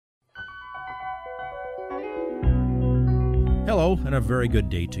Hello, and a very good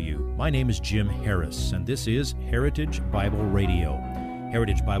day to you. My name is Jim Harris, and this is Heritage Bible Radio.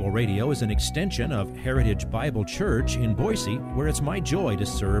 Heritage Bible Radio is an extension of Heritage Bible Church in Boise, where it's my joy to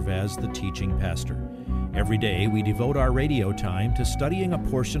serve as the teaching pastor. Every day, we devote our radio time to studying a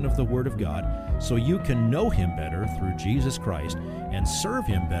portion of the Word of God so you can know Him better through Jesus Christ and serve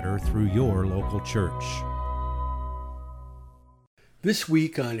Him better through your local church. This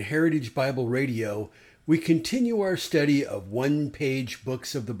week on Heritage Bible Radio, we continue our study of one-page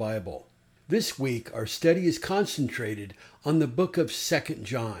books of the Bible. This week, our study is concentrated on the book of 2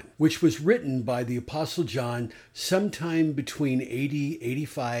 John, which was written by the Apostle John sometime between 80,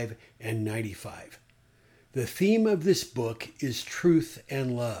 85, and 95. The theme of this book is truth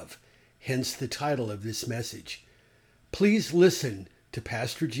and love, hence the title of this message. Please listen to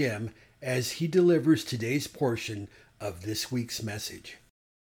Pastor Jim as he delivers today's portion of this week's message.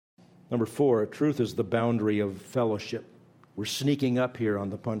 Number 4, truth is the boundary of fellowship. We're sneaking up here on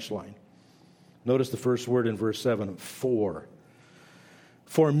the punchline. Notice the first word in verse 7, for.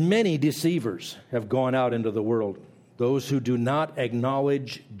 For many deceivers have gone out into the world, those who do not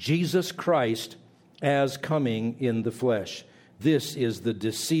acknowledge Jesus Christ as coming in the flesh. This is the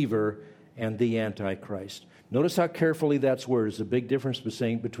deceiver and the Antichrist. Notice how carefully that's worded. There's a big difference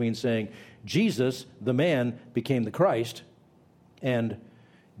between saying Jesus, the man, became the Christ, and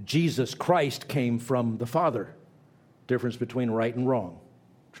Jesus Christ came from the Father. Difference between right and wrong,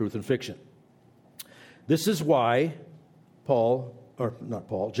 truth and fiction. This is why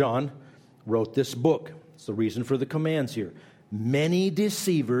John wrote this book. It's the reason for the commands here. Many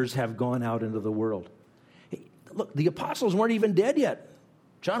deceivers have gone out into the world. Hey, look, the apostles weren't even dead yet.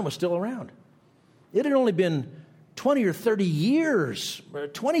 John was still around. It had only been 20 or 30 years,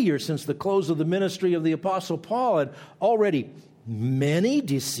 20 years since the close of the ministry of the Apostle Paul, and already many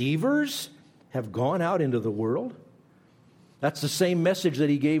deceivers have gone out into the world. That's the same message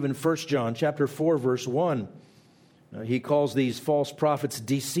that he gave in 1 John chapter 4, verse 1. He calls these false prophets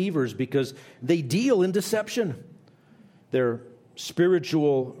deceivers because they deal in deception. Their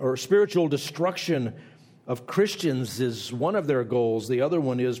spiritual destruction of Christians is one of their goals. The other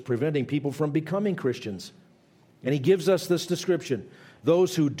one is preventing people from becoming Christians. And he gives us this description: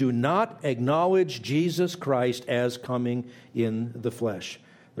 those who do not acknowledge Jesus Christ as coming in the flesh.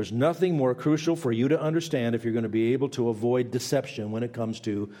 There's nothing more crucial for you to understand if you're going to be able to avoid deception when it comes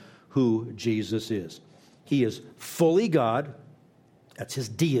to who Jesus is. He is fully God. That's his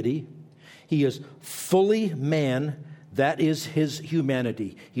deity. He is fully man. That is his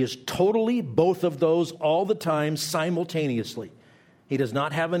humanity. He is totally both of those all the time simultaneously. He does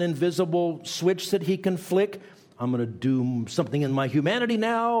not have an invisible switch that he can flick. I'm going to do something in my humanity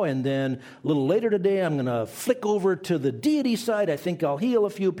now, and then a little later today I'm going to flick over to the deity side. I think I'll heal a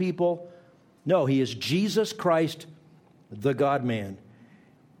few people. No, he is Jesus Christ, the God-man.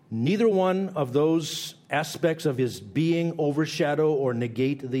 Neither one of those aspects of his being overshadow or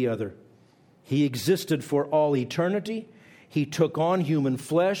negate the other. He existed for all eternity. He took on human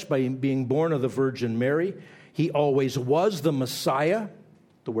flesh by being born of the Virgin Mary. He always was the Messiah.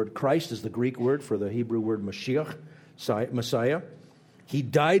 The word Christ is the Greek word for the Hebrew word Mashiach, Messiah. He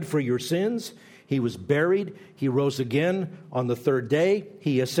died for your sins. He was buried. He rose again on the third day.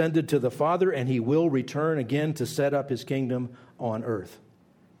 He ascended to the Father, and he will return again to set up his kingdom on earth.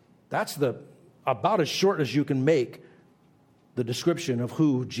 That's about as short as you can make the description of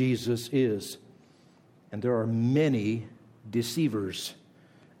who Jesus is. And there are many deceivers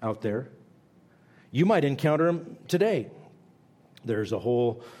out there. You might encounter them today. There's a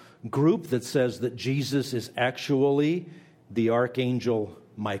whole group that says that Jesus is actually the Archangel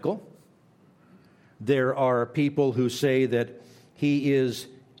Michael. There are people who say that he is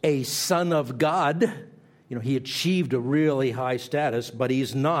a son of God. You know, he achieved a really high status, but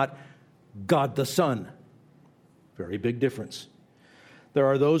he's not God the Son. Very big difference. There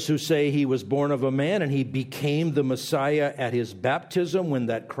are those who say he was born of a man and he became the Messiah at his baptism when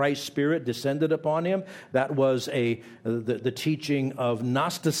that Christ Spirit descended upon him. That was the teaching of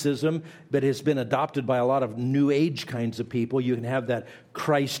Gnosticism that has been adopted by a lot of New Age kinds of people. You can have that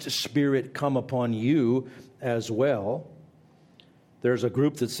Christ Spirit come upon you as well. There's a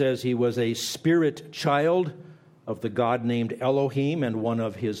group that says he was a spirit child of the God named Elohim and one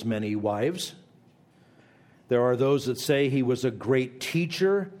of his many wives. There are those that say he was a great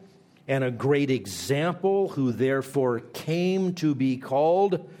teacher and a great example who therefore came to be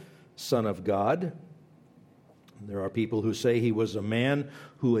called Son of God. There are people who say he was a man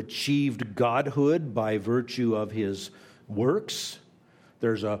who achieved godhood by virtue of his works.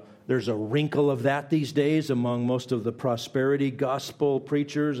 There's a wrinkle of that these days among most of the prosperity gospel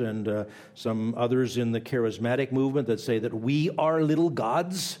preachers and some others in the charismatic movement that say that we are little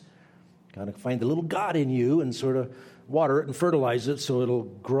gods. Got to find the little God in you and sort of water it and fertilize it so it'll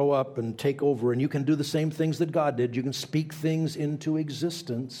grow up and take over. And you can do the same things that God did. You can speak things into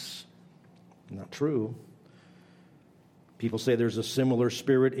existence. Not true. People say there's a similar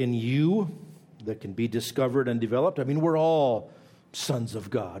spirit in you that can be discovered and developed. I mean, we're all sons of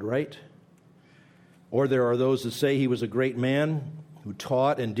God, right? Or there are those that say he was a great man who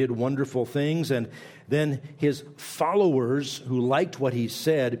taught and did wonderful things, and then his followers who liked what he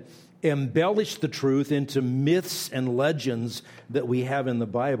said embellished the truth into myths and legends that we have in the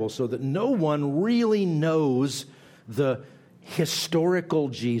Bible so that no one really knows the historical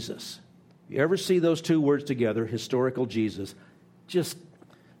Jesus. You ever see those two words together, historical Jesus? Just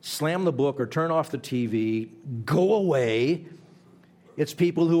slam the book or turn off the TV, go away. It's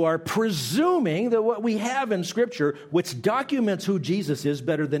people who are presuming that what we have in Scripture, which documents who Jesus is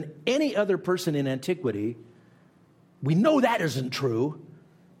better than any other person in antiquity, we know that isn't true,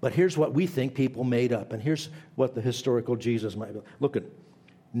 but here's what we think people made up, and here's what the historical Jesus might be. Look at,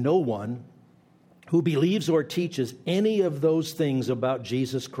 no one who believes or teaches any of those things about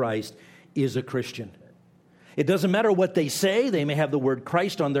Jesus Christ is a Christian. It doesn't matter what they say. They may have the word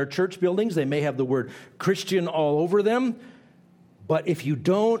Christ on their church buildings. They may have the word Christian all over them. But if you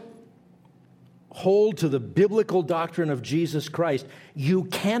don't hold to the biblical doctrine of Jesus Christ, you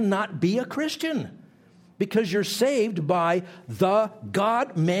cannot be a Christian because you're saved by the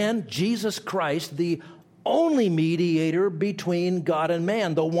God-man Jesus Christ, the only mediator between God and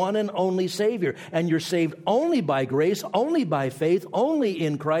man, the one and only Savior. And you're saved only by grace, only by faith, only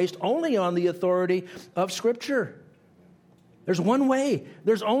in Christ, only on the authority of Scripture. There's one way.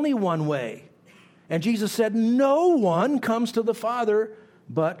 There's only one way. And Jesus said, no one comes to the Father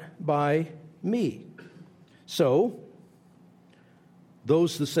but by me. So,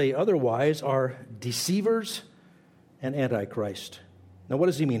 those that say otherwise are deceivers and antichrist. Now, what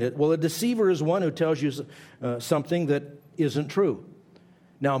does he mean? Well, a deceiver is one who tells you something that isn't true.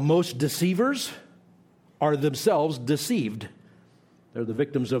 Now, most deceivers are themselves deceived. They're the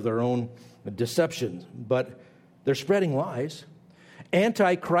victims of their own deception, but they're spreading lies.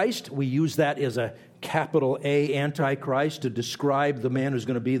 Antichrist, we use that as a capital A, Antichrist, to describe the man who's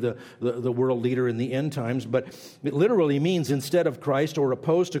going to be the world leader in the end times. But it literally means instead of Christ or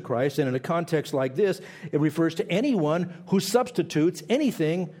opposed to Christ. And in a context like this, it refers to anyone who substitutes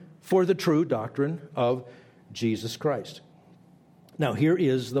anything for the true doctrine of Jesus Christ. Now, here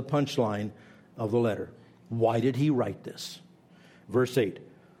is the punchline of the letter. Why did he write this? Verse 8,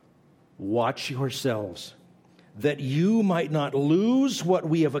 watch yourselves, that you might not lose what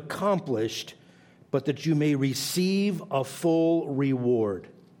we have accomplished, but that you may receive a full reward.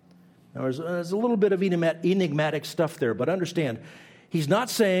 Now, there's a little bit of enigmatic stuff there, but understand, he's not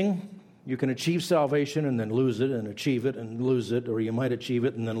saying you can achieve salvation and then lose it, and achieve it and lose it, or you might achieve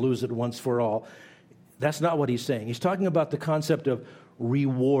it and then lose it once for all. That's not what he's saying. He's talking about the concept of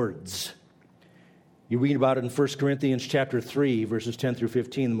rewards. You read about it in 1 Corinthians chapter 3, verses 10 through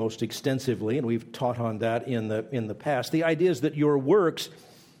 15 most extensively, and we've taught on that in the past. The idea is that your works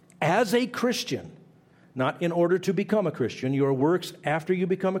as a Christian, not in order to become a Christian, your works after you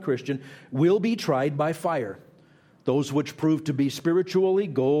become a Christian will be tried by fire. Those which prove to be spiritually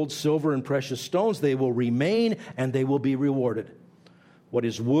gold, silver, and precious stones, they will remain and they will be rewarded. What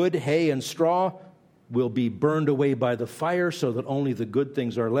is wood, hay, and straw will be burned away by the fire so that only the good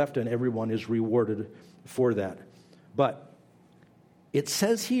things are left and everyone is rewarded for that. But it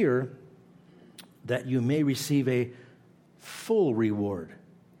says here that you may receive a full reward.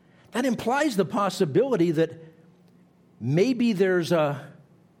 That implies the possibility that maybe there's a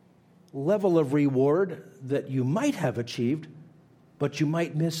level of reward that you might have achieved, but you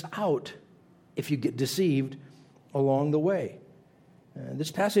might miss out if you get deceived along the way.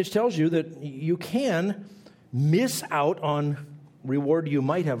 This passage tells you that you can miss out on reward you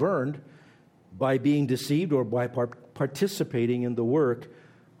might have earned by being deceived or by participating in the work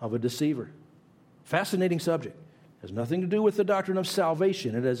of a deceiver. Fascinating subject. It has nothing to do with the doctrine of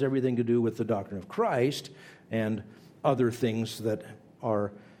salvation. It has everything to do with the doctrine of Christ and other things that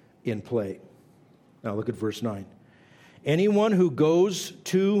are in play. Now look at verse 9. Anyone who goes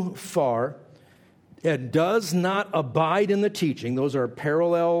too far and does not abide in the teaching, those are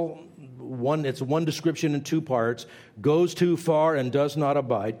parallel, it's one description in two parts, goes too far and does not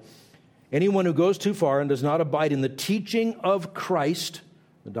abide. Anyone who goes too far and does not abide in the teaching of Christ,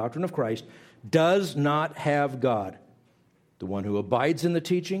 the doctrine of Christ, does not have God. The one who abides in the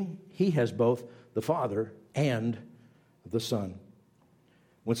teaching, he has both the Father and the Son.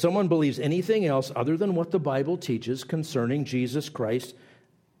 When someone believes anything else other than what the Bible teaches concerning Jesus Christ,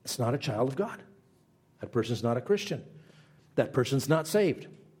 it's not a child of God. That person's not a Christian. That person's not saved.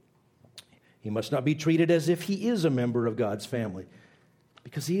 He must not be treated as if he is a member of God's family,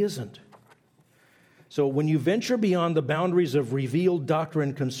 because he isn't. So when you venture beyond the boundaries of revealed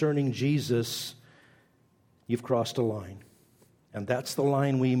doctrine concerning Jesus, you've crossed a line. And that's the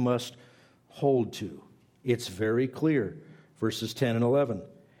line we must hold to. It's very clear. Verses 10 and 11.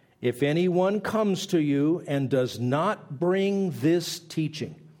 If anyone comes to you and does not bring this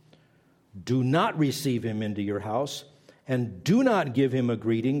teaching, do not receive him into your house, and do not give him a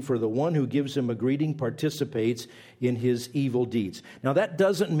greeting, for the one who gives him a greeting participates in his evil deeds. Now that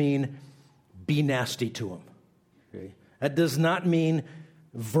doesn't mean be nasty to them. Okay? That does not mean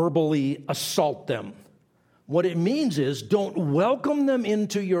verbally assault them. What it means is don't welcome them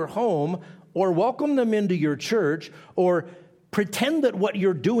into your home or welcome them into your church or pretend that what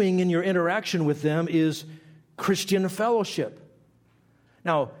you're doing in your interaction with them is Christian fellowship.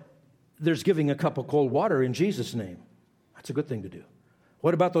 Now, there's giving a cup of cold water in Jesus' name. That's a good thing to do.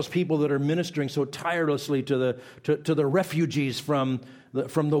 What about those people that are ministering so tirelessly to the refugees from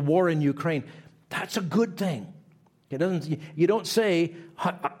the war in Ukraine? That's a good thing. You don't say,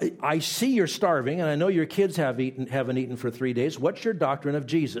 I see you're starving, and I know your kids haven't eaten for 3 days. What's your doctrine of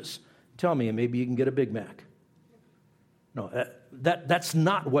Jesus? Tell me, and maybe you can get a Big Mac. No, that's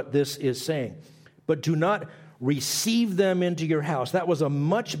not what this is saying. But do not receive them into your house. That was a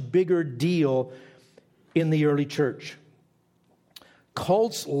much bigger deal in the early church.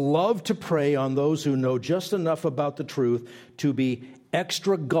 Cults love to prey on those who know just enough about the truth to be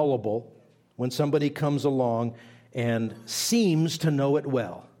extra gullible when somebody comes along and seems to know it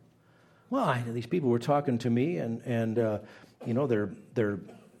well. Well, these people were talking to me, and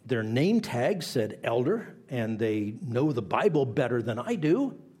their name tag said elder, and they know the Bible better than I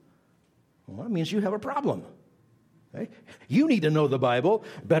do. Well, that means you have a problem. Okay? You need to know the Bible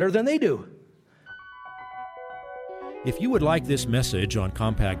better than they do. If you would like this message on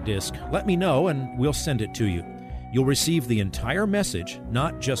compact disc, let me know and we'll send it to you. You'll receive the entire message,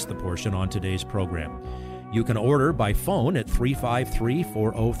 not just the portion on today's program. You can order by phone at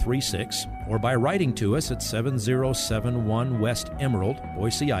 353-4036 or by writing to us at 7071 West Emerald,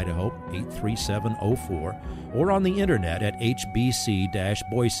 Boise, Idaho, 83704, or on the internet at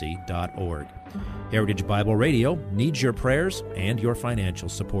hbc-boise.org. Heritage Bible Radio needs your prayers and your financial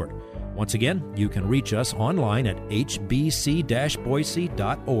support. Once again, you can reach us online at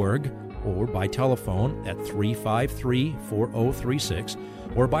hbc-boise.org or by telephone at 353-4036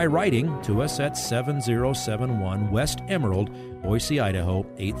 or by writing to us at 7071 West Emerald, Boise, Idaho,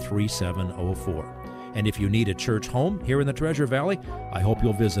 83704. And if you need a church home here in the Treasure Valley, I hope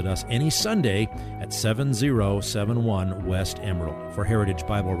you'll visit us any Sunday at 7071 West Emerald. For Heritage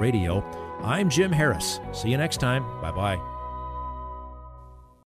Bible Radio, I'm Jim Harris. See you next time. Bye-bye.